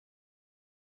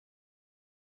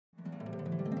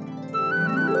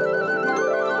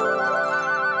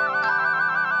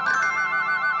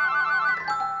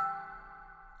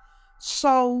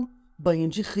Sol, banho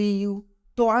de rio,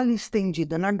 toalha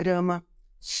estendida na grama,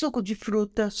 suco de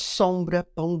fruta, sombra,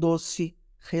 pão doce,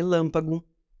 relâmpago,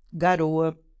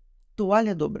 garoa,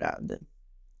 toalha dobrada.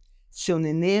 Seu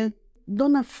nenê,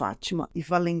 Dona Fátima e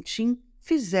Valentim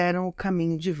fizeram o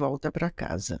caminho de volta para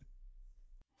casa.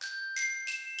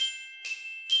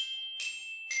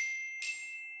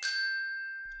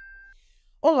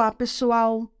 Olá,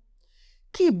 pessoal!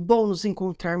 Que bom nos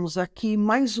encontrarmos aqui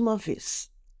mais uma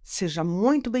vez. Seja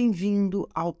muito bem-vindo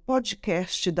ao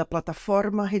podcast da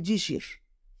plataforma Redigir.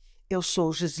 Eu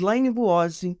sou Gislaine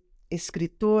Buozzi,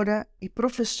 escritora e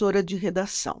professora de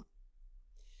redação.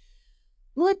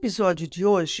 No episódio de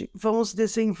hoje, vamos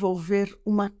desenvolver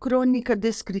uma crônica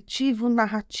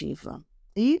descritivo-narrativa.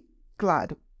 E,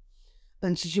 claro,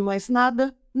 antes de mais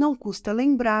nada, não custa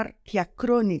lembrar que a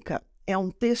crônica é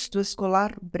um texto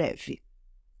escolar breve.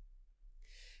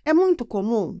 É muito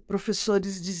comum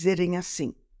professores dizerem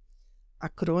assim: a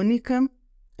crônica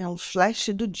é um flash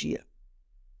do dia.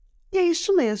 E é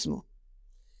isso mesmo.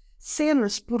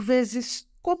 Cenas, por vezes,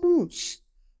 comuns.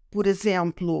 Por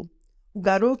exemplo, o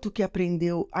garoto que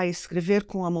aprendeu a escrever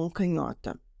com a mão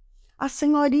canhota. A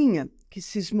senhorinha que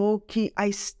cismou que a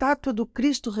estátua do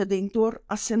Cristo Redentor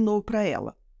acenou para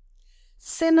ela.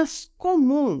 Cenas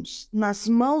comuns nas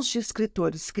mãos de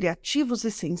escritores criativos e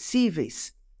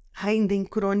sensíveis rendem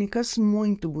crônicas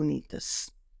muito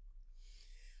bonitas.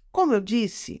 Como eu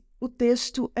disse, o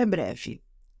texto é breve,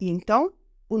 e então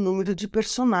o número de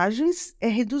personagens é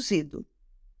reduzido.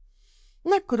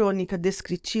 Na crônica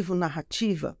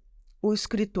descritivo-narrativa, o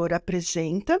escritor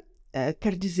apresenta,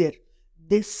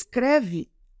 descreve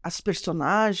as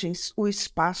personagens, o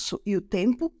espaço e o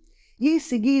tempo, e em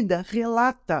seguida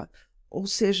relata, ou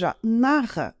seja,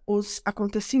 narra os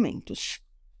acontecimentos.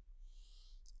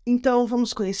 Então,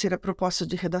 vamos conhecer a proposta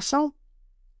de redação?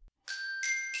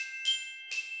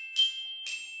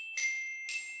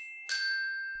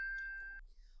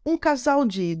 Um casal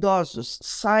de idosos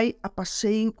sai a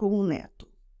passeio com o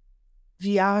neto.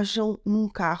 Viajam num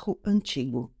carro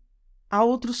antigo. Há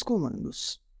outros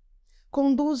comandos.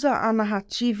 Conduza a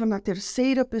narrativa na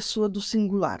terceira pessoa do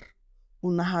singular.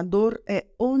 O narrador é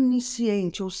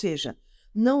onisciente, ou seja,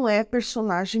 não é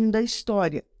personagem da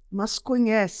história, mas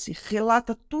conhece,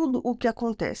 relata tudo o que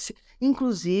acontece,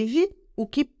 inclusive o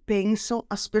que pensam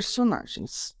as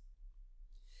personagens.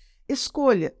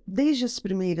 Escolha, desde as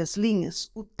primeiras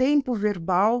linhas, o tempo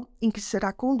verbal em que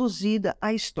será conduzida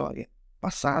a história,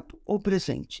 passado ou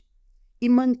presente, e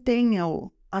mantenha-o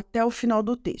até o final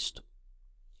do texto.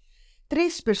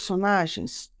 3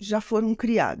 personagens já foram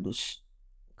criados: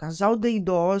 o casal de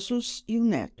idosos e o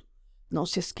neto. Não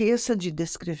se esqueça de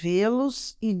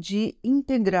descrevê-los e de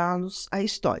integrá-los à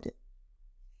história.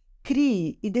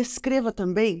 Crie e descreva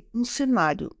também um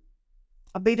cenário.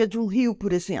 À beira de um rio,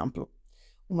 por exemplo,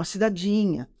 uma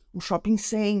cidadinha, um shopping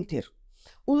center.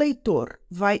 O leitor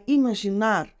vai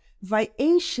imaginar, vai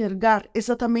enxergar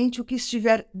exatamente o que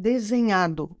estiver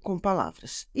desenhado com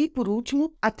palavras. E, por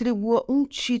último, atribua um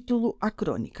título à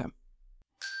crônica.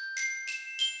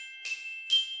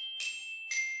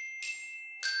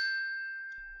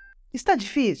 Está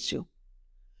difícil?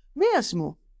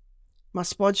 Mesmo,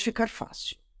 mas pode ficar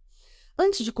fácil.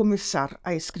 Antes de começar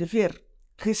a escrever,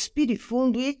 respire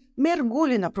fundo e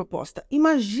mergulhe na proposta.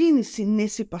 Imagine-se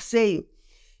nesse passeio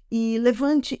e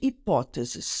levante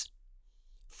hipóteses.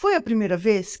 Foi a primeira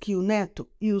vez que o neto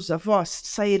e os avós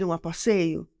saíram a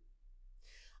passeio?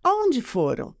 Aonde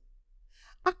foram?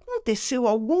 Aconteceu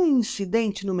algum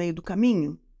incidente no meio do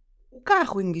caminho? O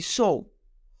carro enguiçou?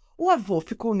 O avô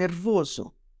ficou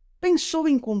nervoso? Pensou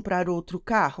em comprar outro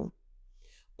carro?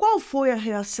 Qual foi a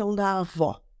reação da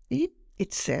avó? E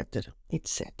etc,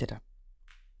 etc.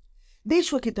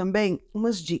 Deixo aqui também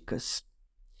umas dicas.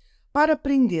 Para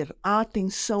prender a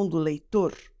atenção do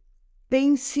leitor,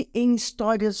 pense em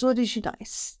histórias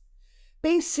originais.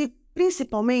 Pense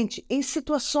principalmente em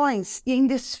situações e em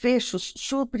desfechos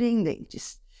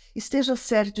surpreendentes. Esteja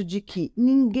certo de que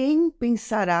ninguém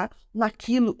pensará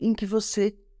naquilo em que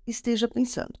você esteja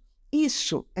pensando.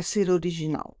 Isso é ser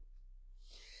original.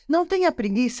 Não tenha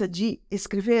preguiça de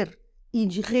escrever e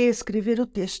de reescrever o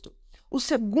texto. O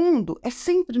segundo é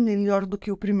sempre melhor do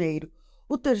que o primeiro.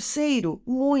 O terceiro,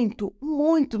 muito,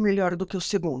 muito melhor do que o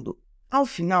segundo. Ao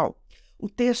final, o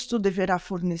texto deverá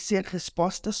fornecer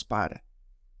respostas para: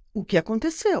 o que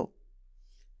aconteceu?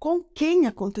 Com quem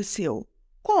aconteceu?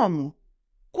 Como?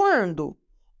 Quando?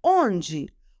 Onde?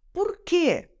 Por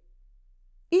quê?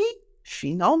 E,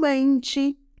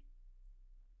 finalmente,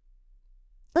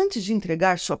 antes de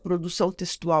entregar sua produção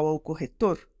textual ao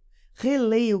corretor,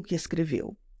 releia o que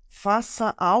escreveu.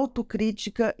 Faça a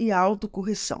autocrítica e a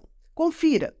autocorreção.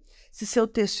 Confira se seu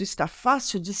texto está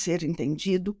fácil de ser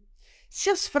entendido, se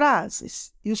as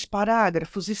frases e os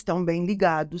parágrafos estão bem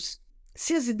ligados,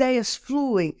 se as ideias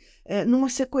fluem numa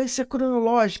sequência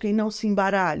cronológica e não se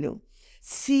embaralham,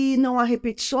 se não há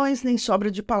repetições nem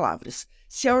sobra de palavras,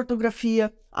 se a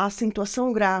ortografia, a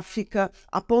acentuação gráfica,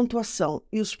 a pontuação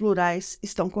e os plurais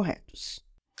estão corretos.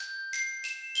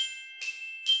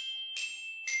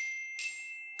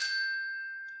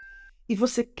 E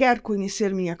você quer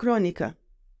conhecer minha crônica?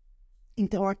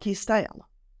 Então aqui está ela.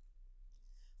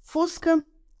 Fusca,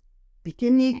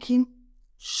 piquenique,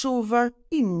 chuva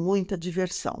e muita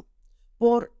diversão,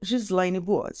 por Gislaine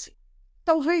Buozzi.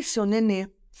 Talvez seu nenê,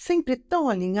 sempre tão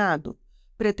alinhado,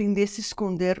 pretendesse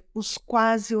esconder os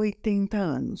quase 80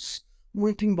 anos,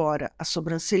 muito embora as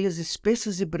sobrancelhas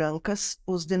espessas e brancas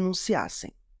os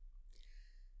denunciassem.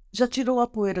 Já tirou a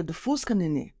poeira do Fusca,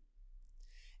 nenê?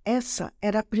 Essa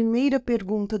era a primeira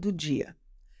pergunta do dia.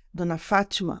 Dona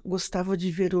Fátima gostava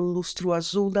de ver o lustro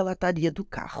azul da lataria do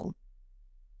carro.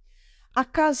 A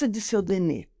casa de seu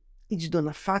nenê e de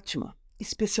Dona Fátima,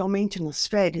 especialmente nas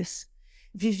férias,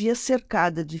 vivia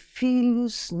cercada de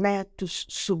filhos, netos,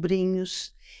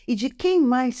 sobrinhos e de quem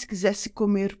mais quisesse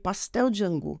comer pastel de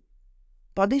angu.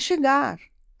 Podem chegar,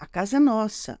 a casa é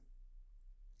nossa.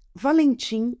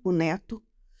 Valentim, o neto,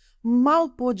 mal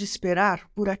pôde esperar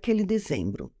por aquele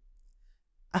dezembro.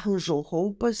 Arranjou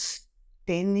roupas,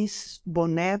 tênis,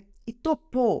 boné e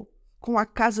topou com a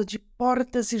casa de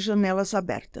portas e janelas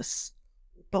abertas,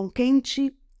 o pão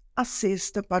quente, a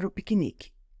cesta para o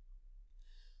piquenique.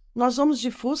 Nós vamos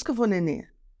de Fusca, vô nenê.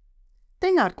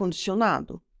 Tem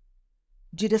ar-condicionado?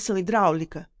 Direção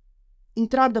hidráulica?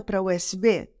 Entrada para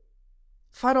USB?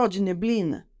 Farol de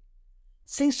neblina?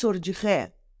 Sensor de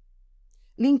ré?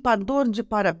 Limpador de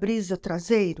para-brisa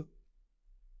traseiro?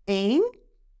 Hein?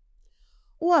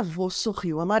 O avô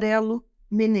sorriu amarelo,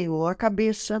 meneou a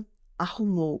cabeça,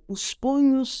 arrumou os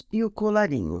punhos e o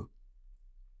colarinho.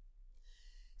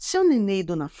 Seu nenê e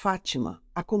Dona Fátima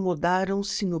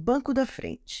acomodaram-se no banco da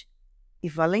frente e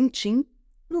Valentim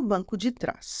no banco de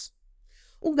trás.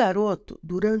 O garoto,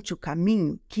 durante o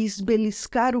caminho, quis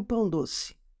beliscar o pão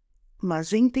doce,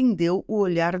 mas entendeu o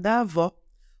olhar da avó,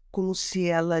 como se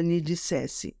ela lhe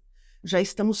dissesse: já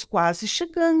estamos quase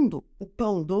chegando, o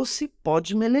pão doce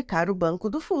pode melecar o banco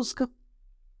do Fusca.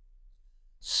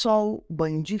 Sol,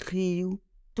 banho de rio,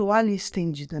 toalha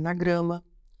estendida na grama,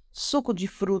 suco de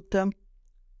fruta,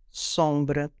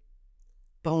 sombra,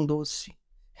 pão doce,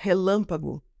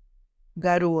 relâmpago,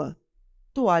 garoa,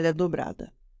 toalha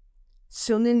dobrada.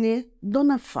 Seu nenê,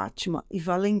 Dona Fátima e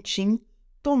Valentim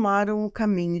tomaram o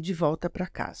caminho de volta para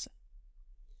casa.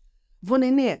 Vô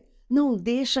nenê, não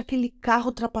deixa aquele carro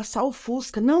ultrapassar o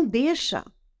Fusca, não deixa.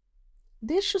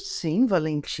 Deixo sim,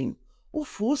 Valentim. O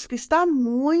Fusca está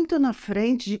muito na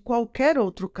frente de qualquer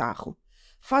outro carro.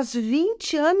 Faz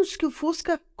 20 anos que o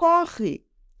Fusca corre.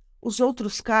 Os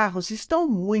outros carros estão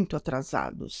muito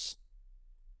atrasados.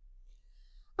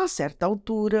 A certa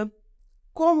altura,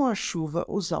 como a chuva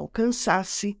os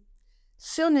alcançasse,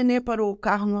 seu nenê parou o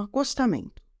carro no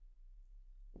acostamento.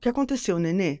 — O que aconteceu,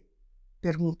 nenê?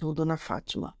 Perguntou Dona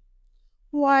Fátima. —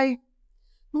 Uai,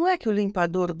 não é que o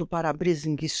limpador do para-brisa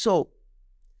enguiçou?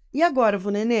 E agora,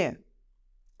 vô nenê?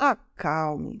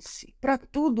 Acalmem-se, para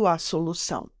tudo há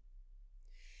solução.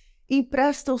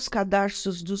 Empresta os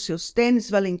cadarços dos seus tênis,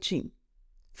 Valentim.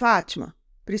 Fátima,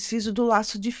 preciso do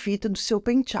laço de fita do seu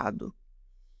penteado.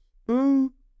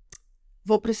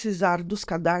 Vou precisar dos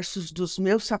cadarços dos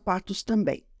meus sapatos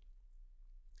também.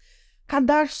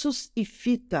 Cadarços e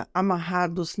fita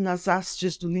amarrados nas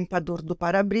hastes do limpador do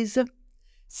para-brisa,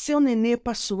 seu nenê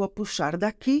passou a puxar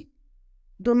daqui,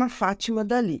 Dona Fátima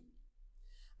dali.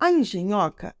 A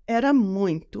engenhoca era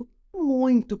muito,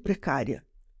 muito precária.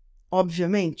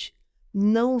 Obviamente,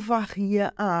 não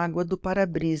varria a água do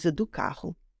para-brisa do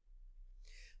carro.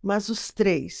 Mas os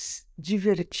três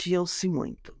divertiam-se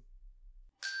muito.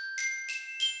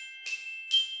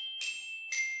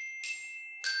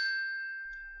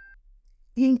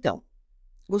 E então,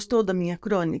 gostou da minha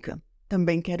crônica?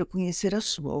 Também quero conhecer a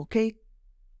sua, ok?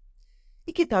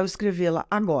 E que tal escrevê-la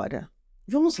agora?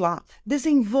 Vamos lá,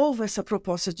 desenvolva essa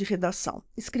proposta de redação.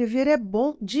 Escrever é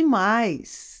bom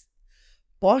demais.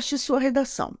 Poste sua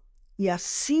redação e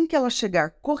assim que ela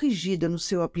chegar corrigida no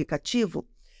seu aplicativo,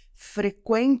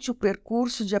 frequente o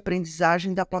percurso de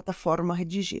aprendizagem da plataforma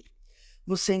Redigir.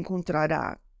 Você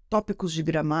encontrará tópicos de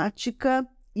gramática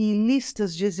e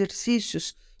listas de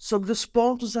exercícios sobre os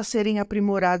pontos a serem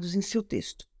aprimorados em seu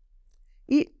texto.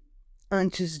 E,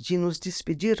 antes de nos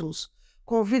despedirmos,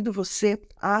 convido você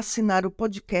a assinar o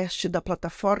podcast da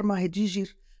plataforma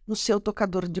Redigir no seu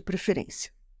tocador de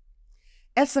preferência.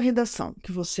 Essa redação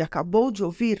que você acabou de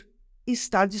ouvir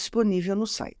está disponível no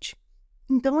site.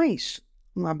 Então é isso.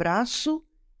 Um abraço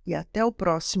e até o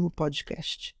próximo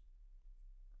podcast.